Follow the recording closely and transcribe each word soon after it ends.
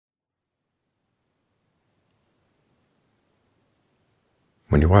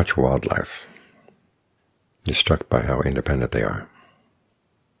When you watch wildlife, you're struck by how independent they are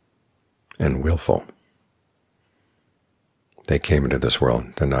and willful. They came into this world.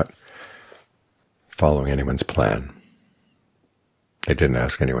 They're not following anyone's plan. They didn't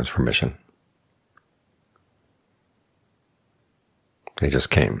ask anyone's permission. They just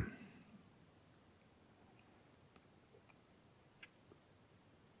came.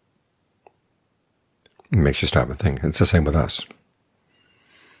 It makes you stop and think. It's the same with us.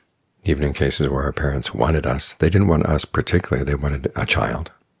 Even in cases where our parents wanted us, they didn't want us particularly, they wanted a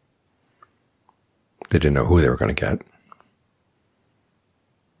child. They didn't know who they were going to get.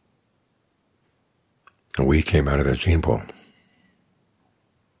 And we came out of their gene pool.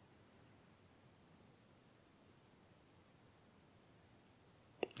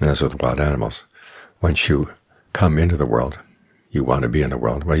 And as with wild animals, once you come into the world, you want to be in the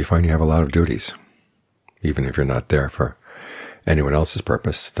world, well, you find you have a lot of duties. Even if you're not there for anyone else's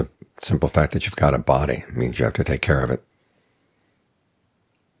purpose, the simple fact that you've got a body means you have to take care of it.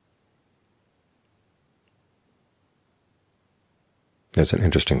 There's an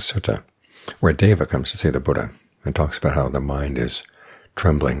interesting sutta where Deva comes to see the Buddha and talks about how the mind is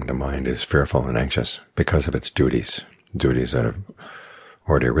trembling, the mind is fearful and anxious because of its duties, duties that have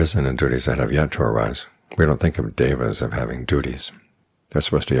already arisen and duties that have yet to arise. We don't think of Devas as having duties. They're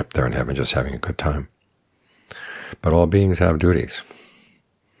supposed to be up there in heaven just having a good time. But all beings have duties.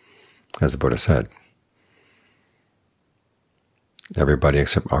 As the Buddha said, everybody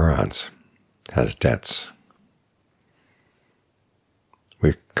except arahants has debts.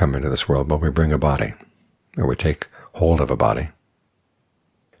 We come into this world, but we bring a body, or we take hold of a body,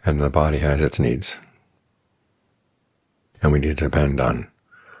 and the body has its needs. And we need to depend on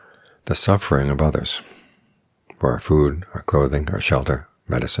the suffering of others for our food, our clothing, our shelter,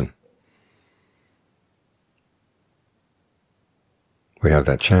 medicine. We have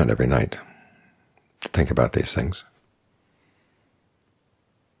that chant every night to think about these things.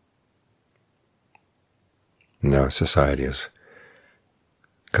 Now society has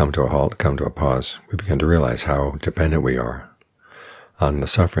come to a halt, come to a pause. We begin to realize how dependent we are on the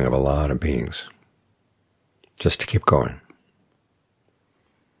suffering of a lot of beings just to keep going.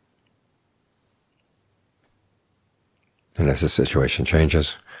 And as the situation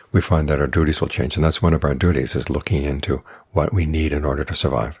changes, we find that our duties will change, and that's one of our duties, is looking into what we need in order to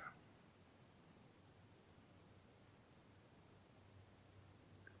survive.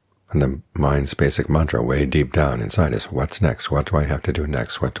 And the mind's basic mantra way deep down inside is, what's next? What do I have to do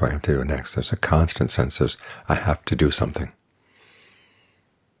next? What do I have to do next? There's a constant sense of, I have to do something.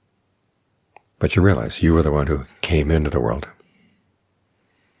 But you realize you were the one who came into the world.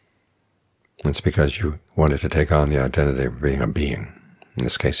 It's because you wanted to take on the identity of being a being, in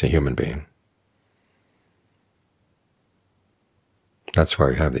this case a human being. That's why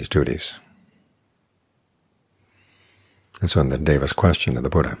we have these duties. And so in the Deva's question to the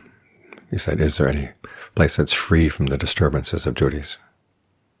Buddha, he said, is there any place that's free from the disturbances of duties?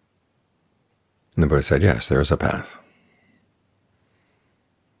 And the Buddha said, yes, there is a path.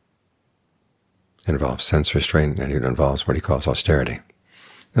 It involves sense restraint, and it involves what he calls austerity.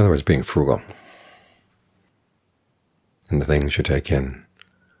 In other words, being frugal in the things you take in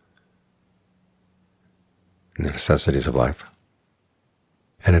the necessities of life,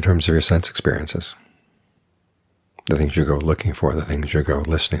 and in terms of your sense experiences, the things you go looking for, the things you go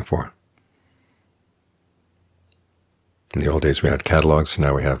listening for. In the old days we had catalogs,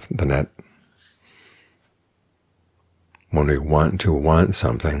 now we have the net. When we want to want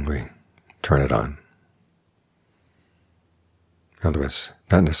something, we turn it on. In other words,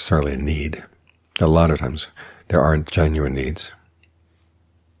 not necessarily a need. A lot of times there aren't genuine needs.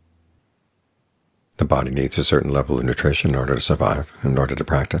 The body needs a certain level of nutrition in order to survive, in order to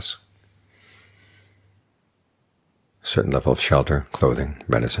practice. A certain level of shelter, clothing,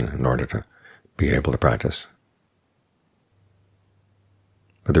 medicine, in order to be able to practice.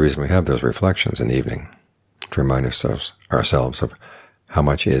 But the reason we have those reflections in the evening, to remind ourselves of how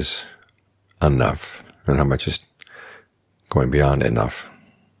much is enough and how much is going beyond enough.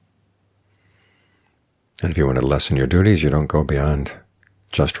 And if you want to lessen your duties, you don't go beyond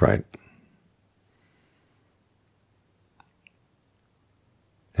just right.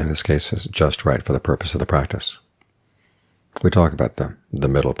 In this case, it's just right for the purpose of the practice. We talk about the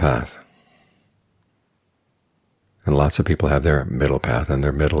middle path. And lots of people have their middle path, and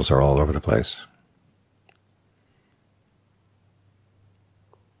their middles are all over the place.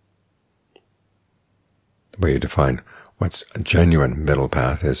 The way you define what's a genuine middle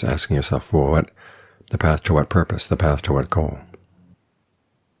path is asking yourself, well, what the path to what purpose, the path to what goal?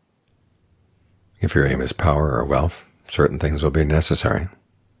 If your aim is power or wealth, certain things will be necessary.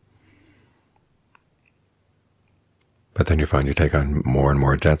 But then you find you take on more and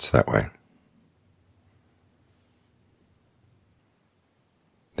more debts that way.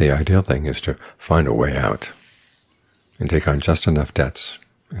 The ideal thing is to find a way out and take on just enough debts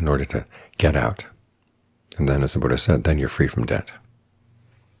in order to get out. And then, as the Buddha said, then you're free from debt.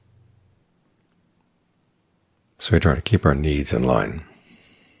 So we try to keep our needs in line.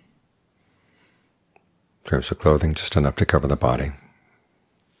 In terms of clothing, just enough to cover the body.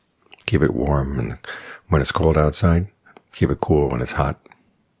 Keep it warm and when it's cold outside. Keep it cool when it's hot.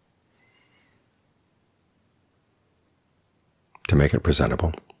 To make it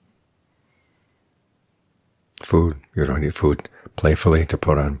presentable. Food, you don't eat food playfully to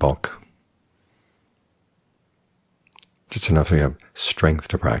put on bulk. Just enough so you have strength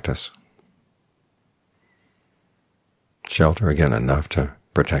to practice. Shelter, again, enough to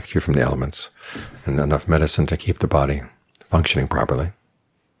protect you from the elements, and enough medicine to keep the body functioning properly.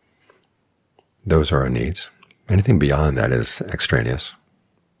 Those are our needs. Anything beyond that is extraneous.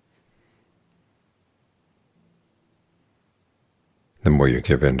 The more you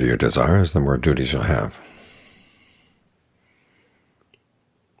give in to your desires, the more duties you'll have.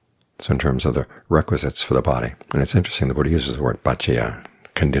 So in terms of the requisites for the body, and it's interesting, the Buddha uses the word paccaya,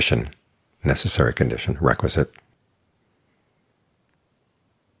 condition, necessary condition, requisite.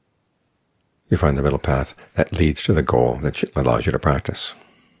 You find the middle path that leads to the goal that allows you to practice.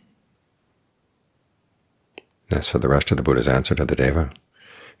 As for the rest of the Buddha's answer to the Deva,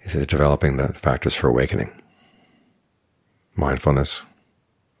 he says developing the factors for awakening. Mindfulness,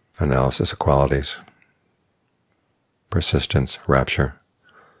 analysis of qualities, persistence, rapture,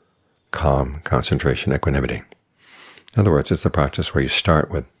 calm, concentration, equanimity. In other words, it's the practice where you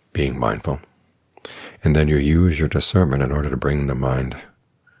start with being mindful, and then you use your discernment in order to bring the mind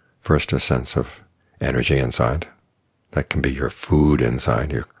first to a sense of energy inside. That can be your food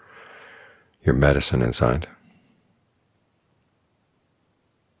inside, your medicine inside,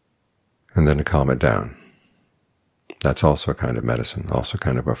 and then to calm it down. That's also a kind of medicine, also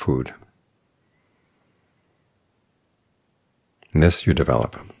kind of a food. And this you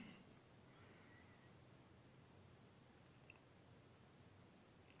develop.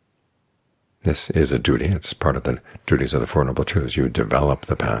 This is a duty. It's part of the duties of the Four Noble Truths. You develop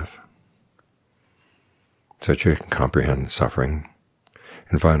the path so that you can comprehend suffering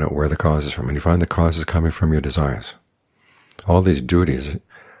and find out where the cause is from. And you find the cause is coming from your desires. All these duties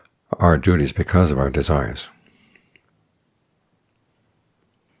are duties because of our desires.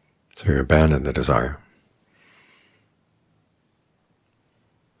 So you abandon the desire.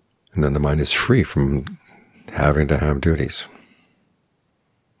 And then the mind is free from having to have duties.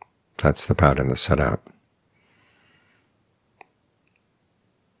 That's the pattern that's set out.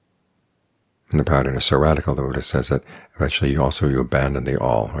 And the pattern is so radical, the Buddha says that eventually you abandon the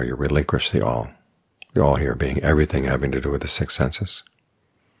all, or you relinquish the all. The all here being everything having to do with the six senses.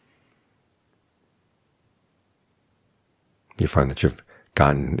 You find that you've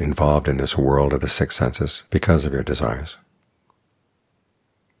gotten involved in this world of the six senses because of your desires.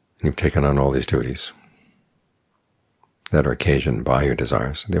 You've taken on all these duties that are occasioned by your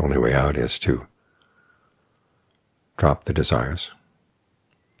desires. The only way out is to drop the desires,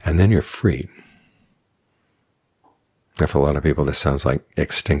 and then you're free. Now, for a lot of people, this sounds like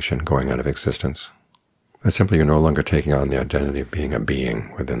extinction, going out of existence. But simply you're no longer taking on the identity of being a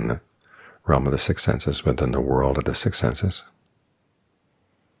being within the realm of the six senses, within the world of the six senses.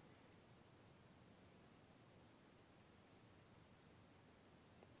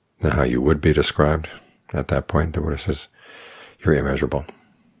 Now, how you would be described at that point, the Buddha says, you're immeasurable,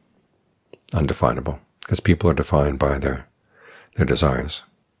 undefinable, because people are defined by their desires,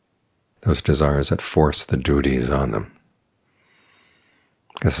 those desires that force the duties on them.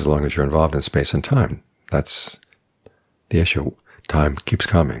 Because as long as you're involved in space and time, that's the issue. Time keeps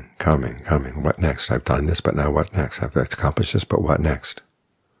coming. What next? I've done this, but now what next? I've accomplished this, but what next?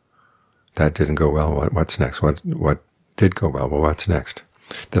 That didn't go well. What's next? What did go well? Well, what's next?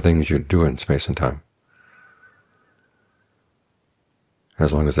 The things you do in space and time.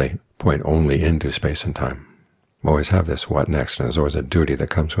 As long as they point only into space and time. Always have this what next, and there's always a duty that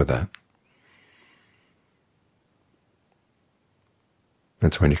comes with that.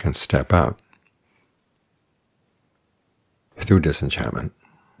 That's when you can step out through disenchantment.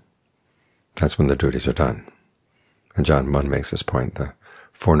 That's when the duties are done. And John Munn makes this point, the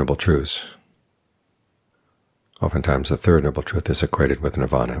Four Noble Truths. Oftentimes the third noble truth is equated with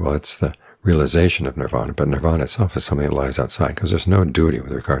nirvana. Well, it's the realization of nirvana, but nirvana itself is something that lies outside, because there's no duty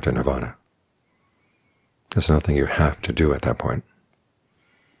with regard to nirvana. There's nothing you have to do at that point.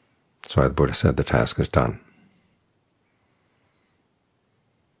 That's why the Buddha said the task is done.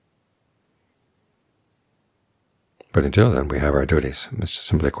 But until then, we have our duties. It's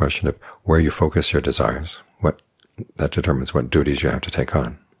simply a question of where you focus your desires. That determines what duties you have to take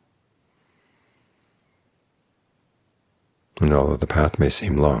on. And although the path may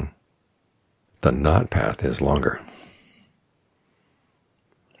seem long, the not path is longer.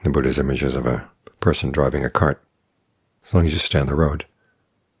 The Buddha's images of a person driving a cart. As long as you stay on the road,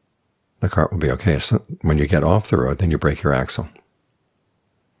 the cart will be okay. So when you get off the road, then you break your axle.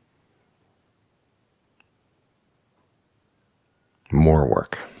 More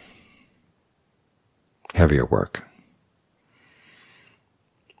work. Heavier work.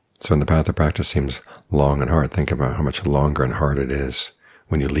 So when the path of practice seems long and hard, think about how much longer and harder it is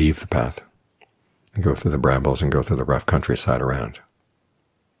when you leave the path and go through the brambles and go through the rough countryside around.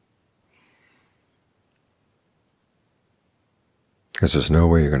 Because there's no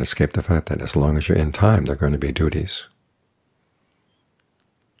way you're going to escape the fact that as long as you're in time, there are going to be duties.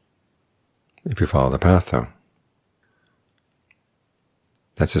 If you follow the path, though,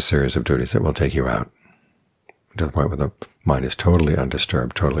 that's a series of duties that will take you out to the point where the mind is totally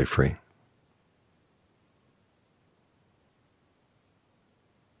undisturbed, totally free.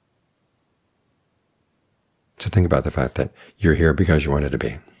 So think about the fact that you're here because you wanted to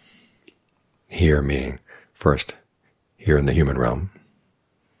be. Here meaning, first, here in the human realm.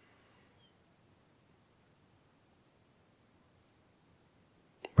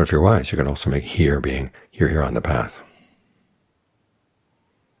 But if you're wise, you can also make here being you're here on the path.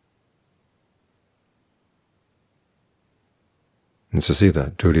 And so see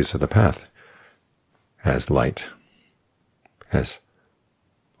the duties of the path as light, as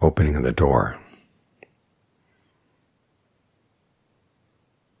opening of the door.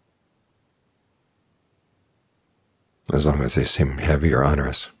 As long as they seem heavy or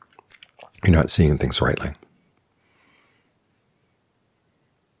onerous, you're not seeing things rightly.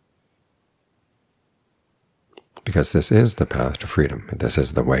 Because this is the path to freedom. This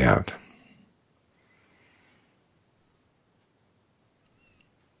is the way out.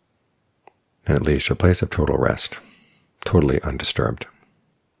 And it leads to a place of total rest, totally undisturbed.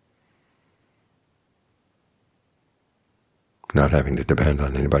 Not having to depend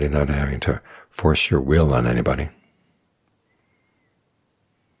on anybody, not having to force your will on anybody.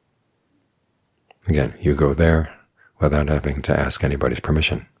 Again, you go there without having to ask anybody's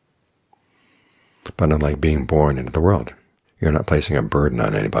permission. But unlike being born into the world, you're not placing a burden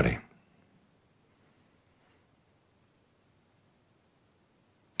on anybody.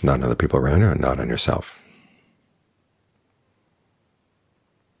 Not on the people around you, and not on yourself.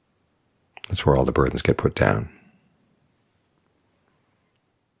 That's where all the burdens get put down.